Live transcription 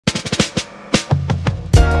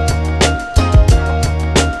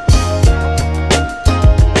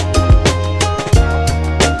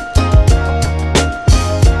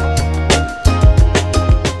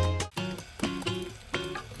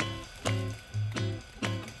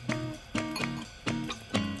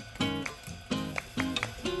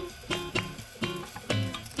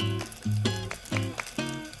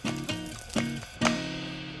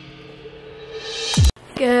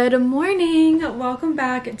Good morning. Welcome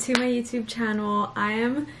back to my YouTube channel. I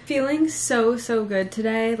am feeling so good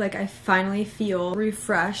today. Like, I finally feel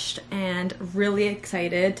refreshed and really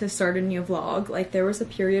excited to start a new vlog. Like, there was a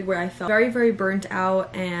period where I felt very burnt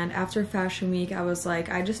out, and after Fashion Week I was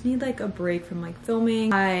like, I just need like a break from like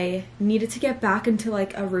filming. I needed to get back into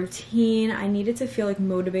like a routine. I needed to feel like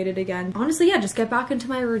motivated again. Honestly, yeah, just get back into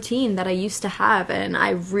my routine that I used to have, and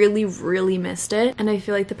I really missed it. And I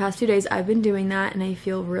feel like the past 2 days I've been doing that, and I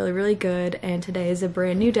feel really good. And today is a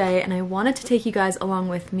brand new day, and I wanted to take you guys along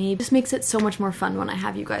with me. It just makes it so much more fun when I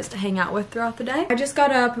have you guys to hang out with throughout the day. I just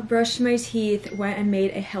got up, brushed my teeth, went and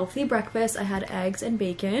made a healthy breakfast. I had eggs and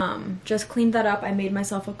bacon. Just cleaned that up. I made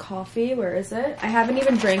myself a coffee. Where is it? I haven't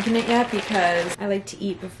even drinking it yet because I like to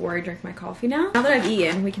eat before I drink my coffee now. Now that I've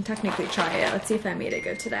eaten, we can technically try it. Let's see if I made it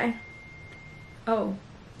good today. Oh.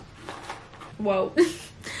 Whoa.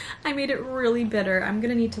 I made it really bitter. I'm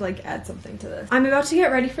gonna need to like add something to this. I'm about to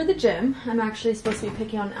get ready for the gym. I'm actually supposed to be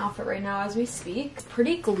picking out an outfit right now as we speak. It's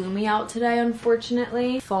pretty gloomy out today,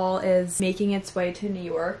 unfortunately. Fall is making its way to New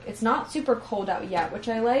York. It's not super cold out yet, which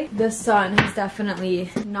I like. The sun has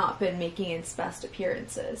definitely not been making its best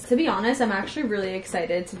appearances. To be honest, I'm actually really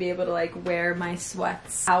excited to be able to like wear my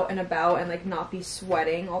sweats out and about and like not be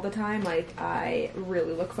sweating all the time. Like, I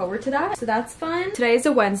really look forward to that. So that's fun. Today is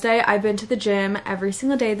a Wednesday. I've been to the gym every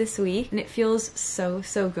single day this week, and it feels so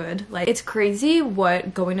good. Like, it's crazy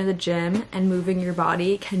what going to the gym and moving your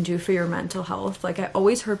body can do for your mental health. Like, I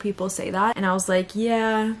always heard people say that, and I was like,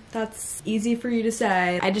 yeah, that's easy for you to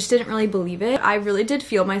say. I just didn't really believe it. I really did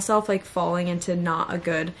feel myself like falling into not a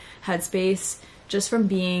good headspace just from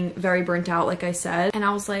being very burnt out, like I said. And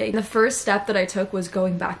I was like, the first step that I took was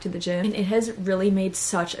going back to the gym, and it has really made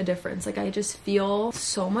such a difference. Like, I just feel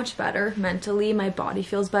so much better mentally. My body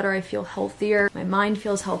feels better. I feel healthier. My mind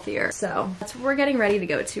feels healthier. So that's what we're getting ready to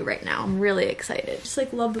go to right now. I'm really excited. Just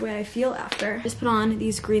like love the way I feel after. Just put on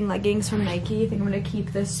these green leggings from Nike. I think I'm gonna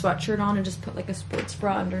keep this sweatshirt on and just put like a sports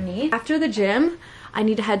bra underneath. After the gym, I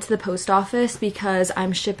need to head to the post office because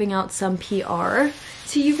I'm shipping out some PR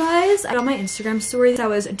to you guys. On my Instagram stories, I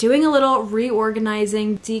was doing a little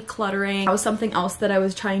reorganizing, decluttering. That was something else that I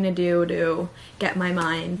was trying to do to get my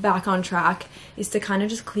mind back on track, is to kind of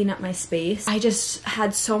just clean up my space. I just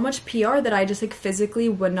had so much PR that I just like physically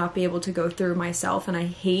would not be able to go through myself, and I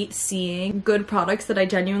hate seeing good products that I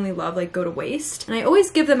genuinely love like go to waste. And I always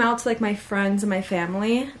give them out to like my friends and my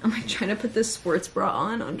family. I'm like trying to put this sports bra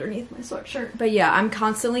on underneath my sweatshirt. But yeah, I'm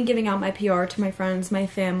constantly giving out my PR to my friends, my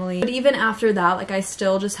family. But even after that, like, I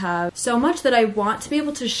still just have so much that I want to be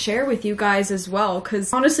able to share with you guys as well,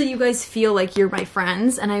 because honestly, you guys feel like you're my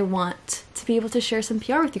friends, and I want to be able to share some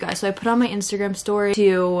PR with you guys. So I put on my Instagram story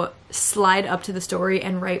to slide up to the story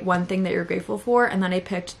and write one thing that you're grateful for, and then I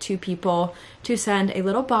picked 2 people to send a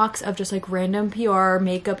little box of just like random PR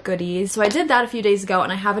makeup goodies. So I did that a few days ago,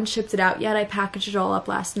 and I haven't shipped it out yet. I packaged it all up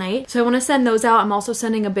last night, so I want to send those out. I'm also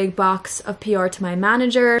sending a big box of PR to my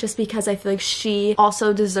manager, just because I feel like she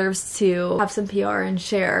also deserves to have some PR and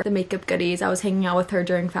share the makeup goodies. I was hanging out with her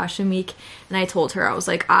during Fashion Week, and I told her, I was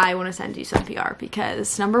like, I want to send you some PR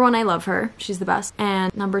because number 1, I love her, she's the best,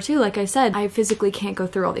 and number 2, like I said, I physically can't go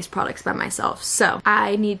through all these products by myself, so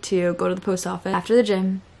I need to go to the post office after the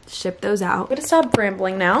gym, ship those out. I'm gonna stop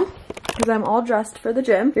rambling now because I'm all dressed for the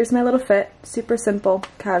gym. Here's my little fit, super simple,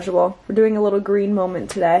 casual. We're doing a little green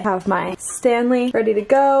moment today. I have my Stanley ready to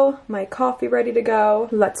go, my coffee ready to go.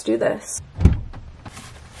 Let's do this.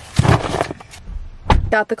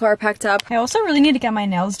 Got the car packed up. I also really need to get my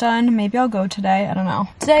nails done. Maybe I'll go today, I don't know.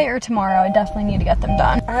 Today or tomorrow, I definitely need to get them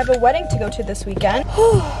done. I have a wedding to go to this weekend.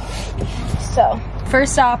 So,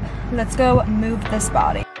 first stop, let's go move this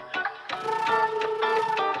body.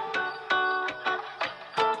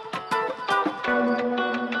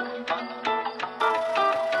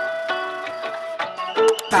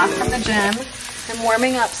 Back from the gym. I'm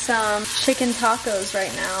warming up some chicken tacos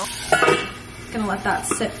right now. Gonna let that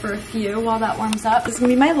sit for a few while that warms up. This is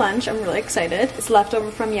gonna be my lunch. I'm really excited. It's leftover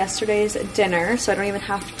from yesterday's dinner, so I don't even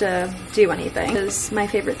have to do anything. This is my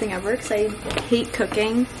favorite thing ever because I hate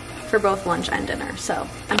cooking for both lunch and dinner. So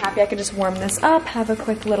I'm happy I can just warm this up, have a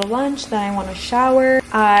quick little lunch, then I want to shower.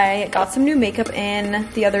 I got some new makeup in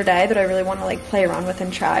the other day that I really want to like play around with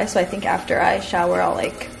and try. So I think after I shower, I'll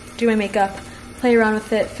like do my makeup, play around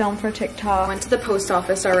with it, film for TikTok. Went to the post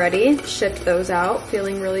office already, shipped those out,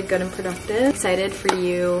 feeling really good and productive. Excited for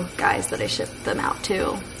you guys that I shipped them out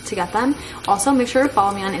to get them. Also, make sure to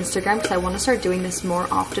follow me on Instagram because I want to start doing this more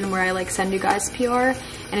often, where I like send you guys PR,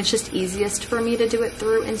 and it's just easiest for me to do it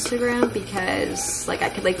through Instagram because like I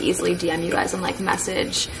could like easily DM you guys and like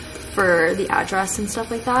message for the address and stuff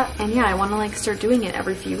like that. And yeah, I want to like start doing it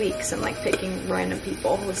every few weeks and like picking random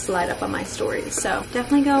people who slide up on my stories. So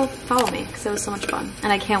definitely go follow me because it was so much fun.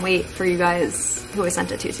 And I can't wait for you guys who I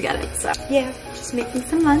sent it to get it. So yeah, just making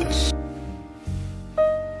some lunch.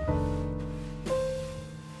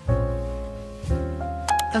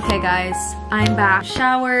 Okay guys, I'm back,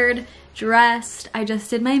 showered, dressed. I just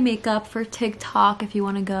did my makeup for TikTok. If you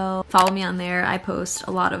want to go follow me on there, I post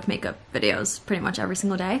a lot of makeup videos pretty much every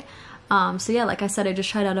single day. So yeah, like I said, I just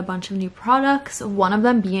tried out a bunch of new products, one of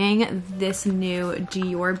them being this new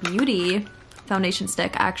Dior Beauty foundation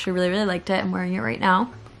stick. I actually really liked it. I'm wearing it right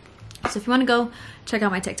now. So if you want to go check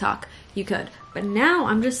out my TikTok, you could. But now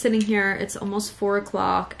I'm just sitting here, it's almost 4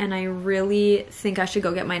 o'clock, and I really think I should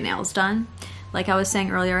go get my nails done. Like I was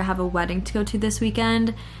saying earlier, I have a wedding to go to this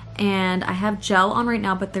weekend, and I have gel on right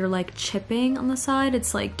now, but they're like chipping on the side.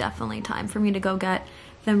 It's like definitely time for me to go get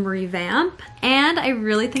them revamp. And I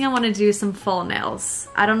really think I want to do some fall nails.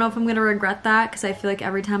 I don't know if I'm gonna regret that, because I feel like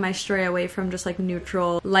every time I stray away from just like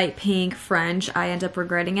neutral light pink French, I end up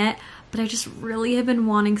regretting it. But I just really have been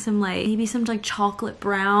wanting some like, maybe some like chocolate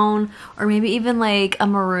brown, or maybe even like a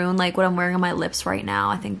maroon, like what I'm wearing on my lips right now.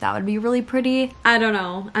 I think that would be really pretty. I don't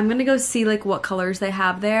know. I'm gonna go see like what colors they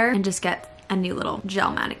have there and just get a new little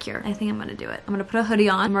gel manicure. I think I'm gonna do it. I'm gonna put a hoodie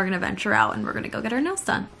on and we're gonna venture out and we're gonna go get our nails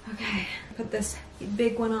done. Okay, put this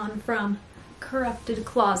big one on from Corrupted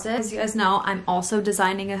Closet. As you guys know, I'm also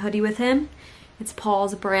designing a hoodie with him. It's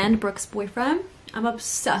Paul's brand, Brooke's boyfriend. I'm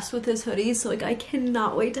obsessed with his hoodies, so like I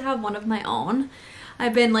cannot wait to have one of my own.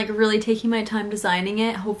 I've been like really taking my time designing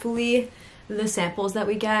it. Hopefully the samples that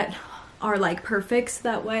we get are like perfect, so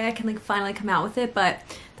that way I can like finally come out with it. But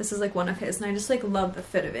this is like one of his, and I just like love the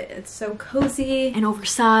fit of it. It's so cozy and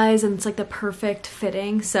oversized, and it's like the perfect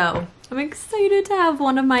fitting. So I'm excited to have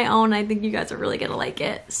one of my own. I think you guys are really gonna like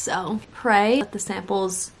it. So pray that the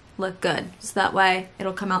samples look good, so that way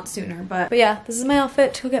it'll come out sooner. But yeah, this is my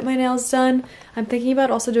outfit to go get my nails done. I'm thinking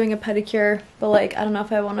about also doing a pedicure, but like I don't know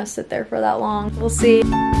if I want to sit there for that long. We'll see.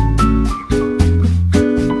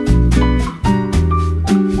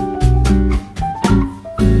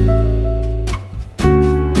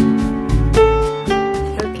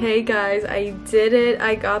 Okay guys, I did it.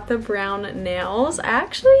 I got the brown nails. I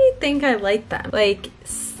actually think I like them. Like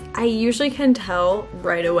I usually can tell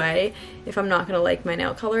right away if I'm not gonna like my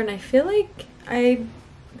nail color, and I feel like I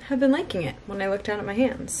have been liking it when I look down at my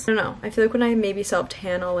hands. I don't know, I feel like when I maybe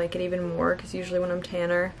self-tan, I'll like it even more, because usually when I'm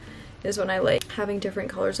tanner is when I like having different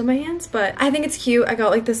colors on my hands. But I think it's cute. I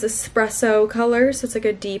got like this espresso color, so it's like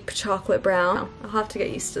a deep chocolate brown. I'll have to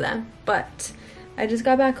get used to them. But I just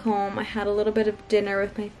got back home. I had a little bit of dinner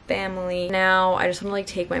with my family. Now I just want to like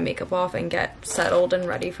take my makeup off and get settled and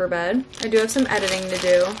ready for bed. I do have some editing to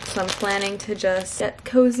do, so I'm planning to just get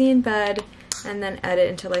cozy in bed and then edit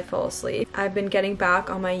until I fall asleep. I've been getting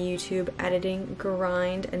back on my YouTube editing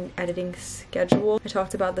grind and editing schedule. I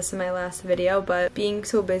talked about this in my last video, but being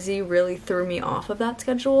so busy really threw me off of that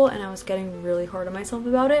schedule, and I was getting really hard on myself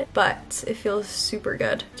about it. But it feels super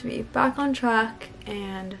good to be back on track,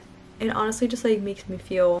 and it honestly just like makes me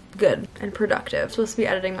feel good and productive. I'm supposed to be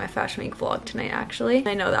editing my Fashion Week vlog tonight actually.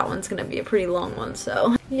 I know that one's gonna be a pretty long one,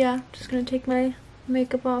 so yeah, just gonna take my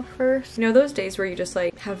makeup off first. You know those days where you just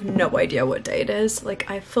like have no idea what day it is? Like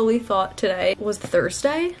I fully thought today was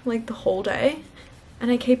Thursday, like the whole day. And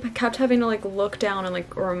I kept having to like look down and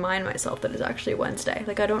like remind myself that it's actually Wednesday.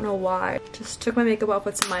 Like I don't know why. Just took my makeup off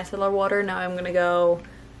with some micellar water. Now I'm gonna go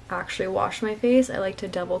actually wash my face. I like to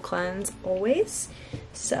double cleanse always.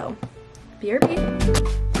 So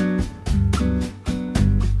BRB.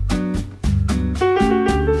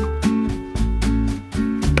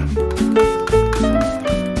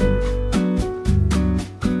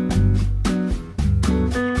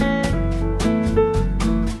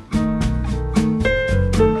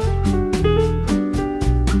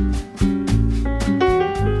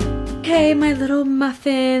 My little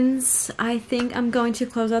muffins. I think I'm going to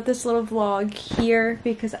close out this little vlog here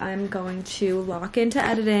because I'm going to lock into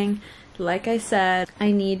editing. Like I said,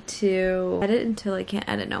 I need to edit until I can't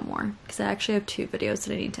edit no more, because I actually have 2 videos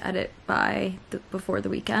that I need to edit by before the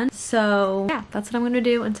weekend. So yeah, that's what I'm gonna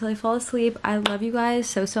do until I fall asleep. I love you guys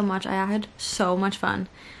so much. I had so much fun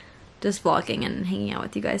just vlogging and hanging out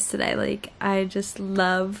with you guys today. Like I just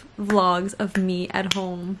love vlogs of me at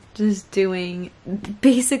home just doing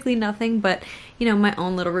basically nothing but, you know, my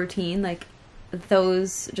own little routine. Like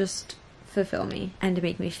those just fulfill me and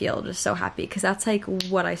make me feel just so happy, because that's like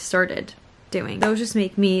what I started doing. Those just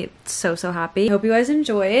make me so happy. I hope you guys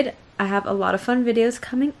enjoyed. I have a lot of fun videos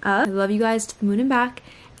coming up. I love you guys to the moon and back,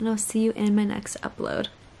 and I'll see you in my next upload.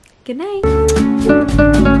 Good night.